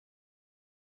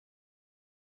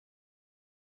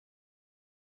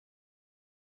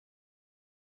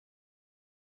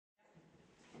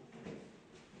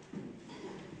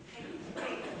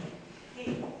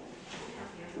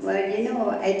Well, you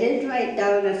know, I did write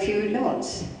down a few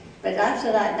notes, but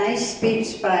after that nice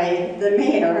speech by the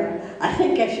mayor, I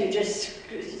think I should just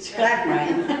scrap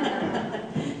mine.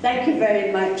 Thank you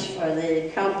very much for the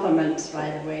compliments,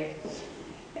 by the way.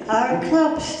 Our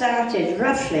club started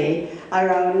roughly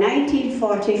around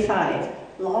 1945,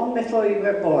 long before you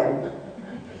were born.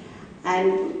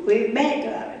 And we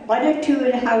met one or two in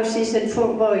the houses in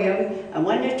Fort William and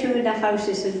one or two in the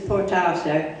houses in Port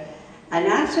Arthur. And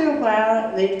after a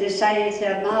while, they decided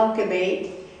to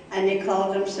amalgamate, and they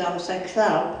called themselves a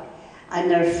club. And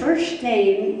their first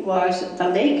name was the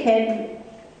Lakehead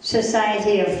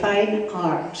Society of Fine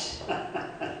Arts.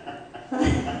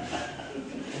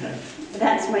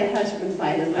 That's my husband,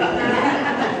 by the way.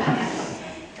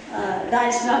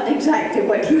 That's not exactly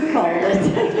what he called it.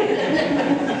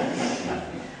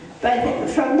 But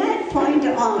from that point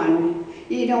on,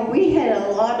 you know, we had a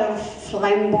lot of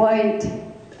flamboyant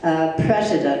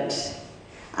presidents,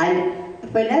 and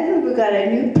whenever we got a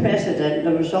new president,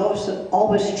 there was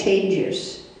always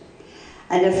changes.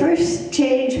 And the first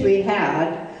change we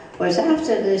had was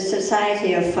after the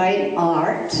Society of Fine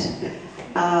Arts.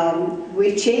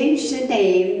 We changed the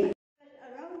name.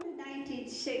 Around the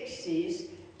 1960s,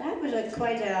 that was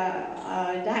quite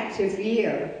an active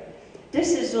year.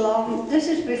 This is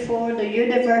before the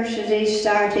university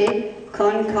started,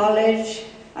 College,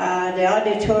 the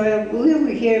auditorium. We were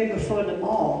here before them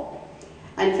all.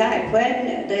 In fact,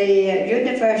 when the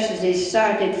university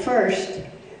started first,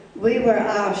 we were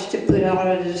asked to put on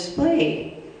a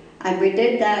display. And we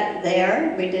did that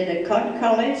there. We did it at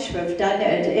College, we've done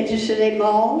it at Intercity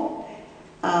Mall.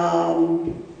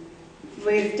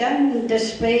 We've done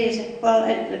displays, well,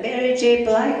 at the Mary J.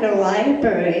 Blacker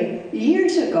Library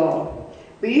years ago.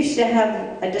 We used to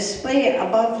have a display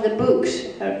above the books,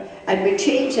 and we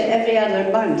changed it every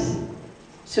other month,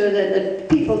 so that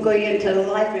the people going into the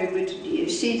library would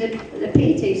see the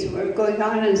paintings that were going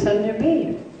on in Thunder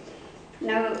Bay.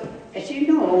 Now, as you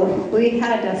know, we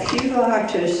had a few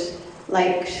artists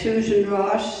like Susan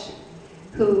Ross,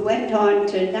 who went on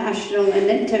to national and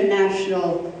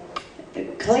international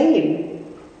acclaim.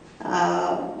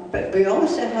 But we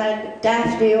also had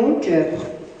Daphne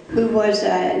O'Drib, who was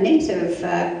a native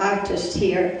artist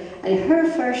here, and her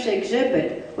first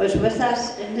exhibit was with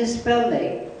us in this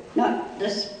building, not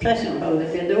this present building,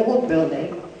 but the old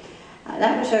building.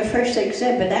 That was her first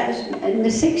exhibit, that was in the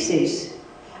 60s.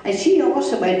 And she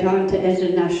also went on to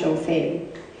international fame.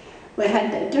 We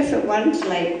had different ones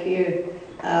like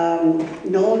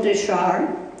Noel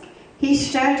Deschard. He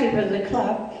started with the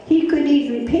club. He couldn't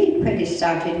even paint when he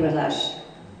started with us.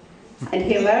 And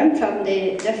he learned from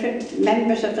the different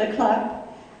members of the club,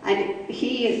 and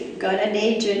he got an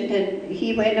agent, and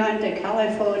he went on to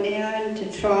California and to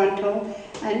Toronto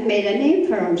and made a name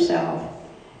for himself.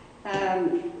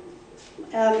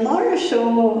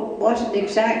 Morrisseau wasn't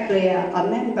exactly a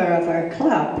member of our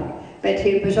club, but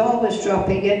he was always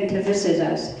dropping in to visit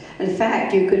us. In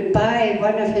fact, you could buy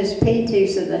one of his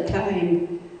paintings at the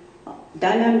time,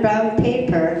 done on brown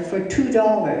paper, for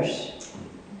 $2.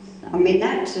 I mean,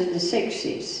 that's in the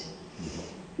 60s.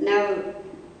 Now,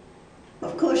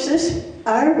 of course,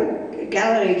 our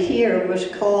gallery here was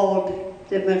called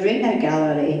the Marina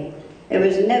Gallery. It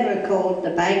was never called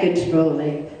the Baggage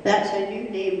Building. That's a new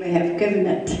name we have given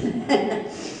it.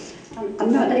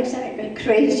 I'm not exactly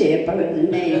crazy about the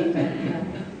name.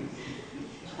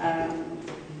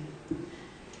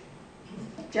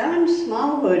 John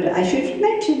Smallwood, I should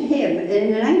mention him,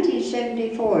 in the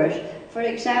 1974s. For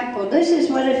example, this is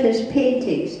one of his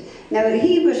paintings. Now,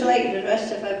 he was like the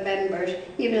rest of our members.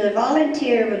 He was a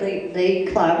volunteer with the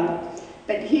club,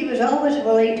 but he was always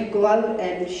willing to go out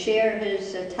and share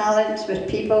his talents with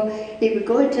people. He would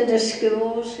go into the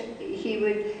schools, he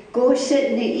would go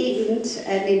sit in the Eatons,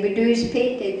 and he would do his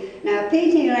painting. Now, a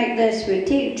painting like this would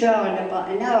take John about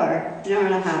an hour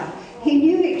and a half. He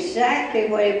knew exactly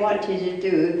what he wanted to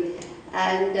do,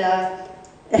 and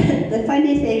the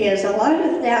funny thing is, a lot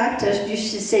of the artists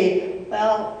used to say,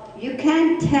 well, you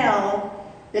can't tell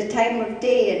the time of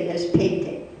day in his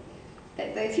painting.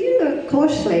 But if you look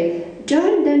closely,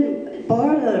 John didn't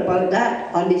bother about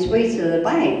that on his way to the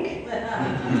bank.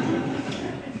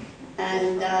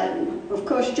 And of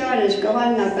course, John is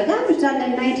gone now, but that was done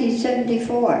in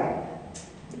 1974.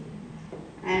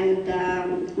 And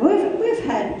we've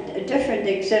had different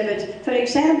exhibits. For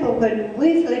example, when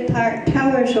Waverley Park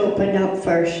Towers opened up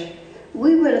first,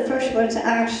 we were the first ones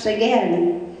asked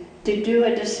again to do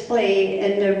a display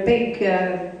in their big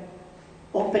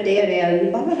open area in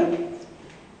the bottom.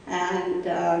 And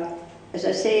as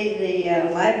I say, the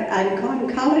and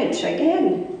College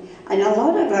again. And a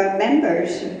lot of our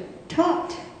members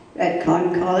taught at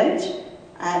College,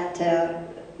 at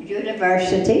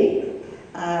university,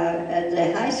 at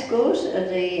the high schools, at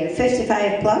the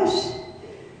 55 plus,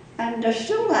 and they're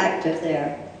still active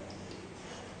there.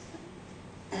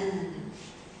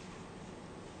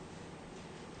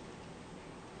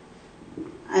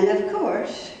 And of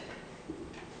course,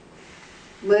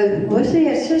 with the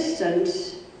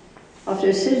assistance of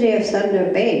the City of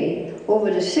Thunder Bay,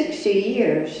 over the 60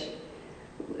 years,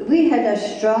 we had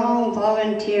a strong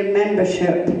volunteer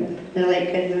membership in the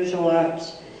Lakehead Visual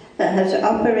Arts that has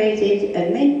operated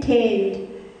and maintained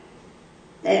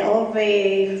the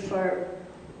LVA for,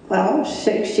 well,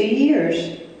 60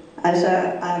 years as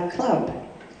a club.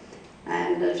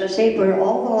 And as I say, we're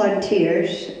all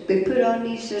volunteers. We put on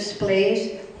these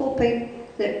displays, hoping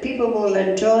that people will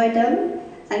enjoy them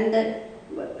and that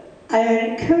are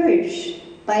encouraged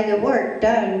by the work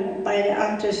done by the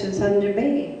artists in Thunder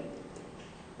Bay.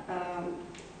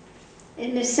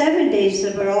 In the 70s,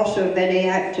 they were also very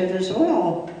active as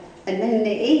well. And then in the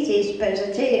 80s, but as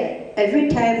I tell you, every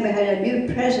time we had a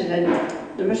new president,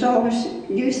 there was always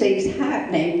new things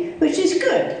happening, which is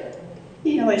good.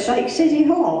 You know, it's like City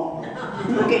Hall.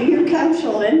 We get new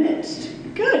council in, it's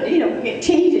good, you know, we get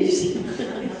changes.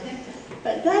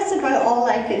 But that's about all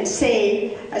I can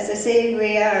say. As I say,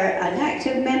 we are an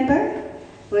active member.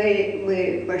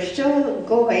 We're still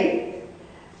going,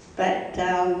 but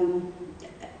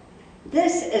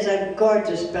this is a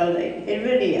gorgeous building. It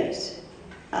really is.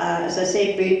 As I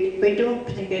say, we don't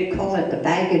particularly call it the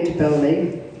baggage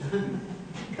building,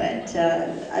 but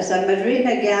as a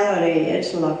marina gallery,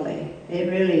 it's lovely. It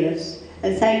really is.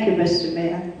 And thank you, Mr.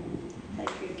 Mayor.